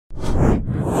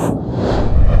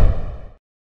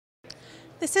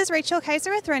This is Rachel Kaiser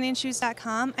with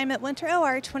RunningShoes.com. I'm at Winter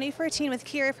OR 2014 with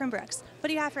Kira from Brooks. What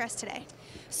do you have for us today?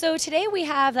 So today we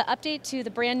have the update to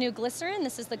the brand new Glycerin.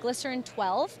 This is the Glycerin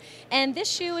 12, and this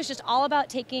shoe is just all about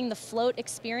taking the float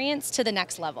experience to the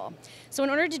next level. So in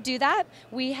order to do that,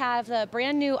 we have the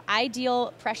brand new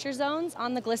ideal pressure zones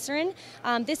on the Glycerin.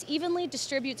 This evenly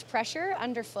distributes pressure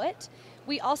underfoot.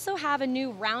 We also have a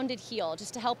new rounded heel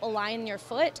just to help align your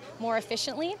foot more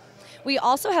efficiently. We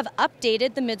also have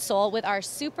updated the midsole with our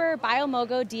Super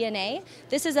Biomogo DNA.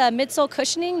 This is a midsole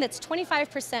cushioning that's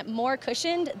 25% more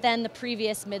cushioned than the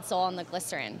previous midsole on the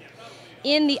Glycerin.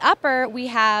 In the upper, we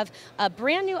have a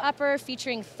brand new upper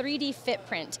featuring 3D fit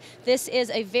print. This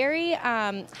is a very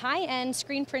high-end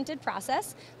screen printed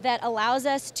process that allows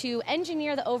us to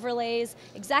engineer the overlays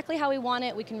exactly how we want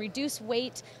it. We can reduce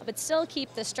weight, but still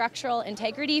keep the structural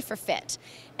integrity for fit.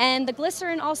 And the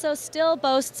Glycerin also still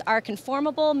boasts our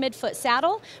conformable midfoot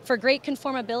saddle for great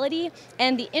conformability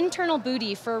and the internal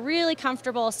bootie for a really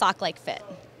comfortable sock-like fit.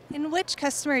 And which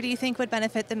customer do you think would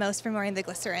benefit the most from wearing the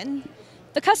Glycerin?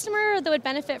 The customer that would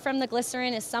benefit from the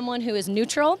Glycerin is someone who is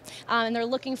neutral and they're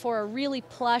looking for a really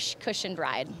plush, cushioned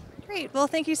ride. Great. Well,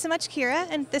 thank you so much, Kira.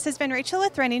 And this has been Rachel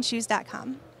with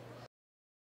RunningShoes.com.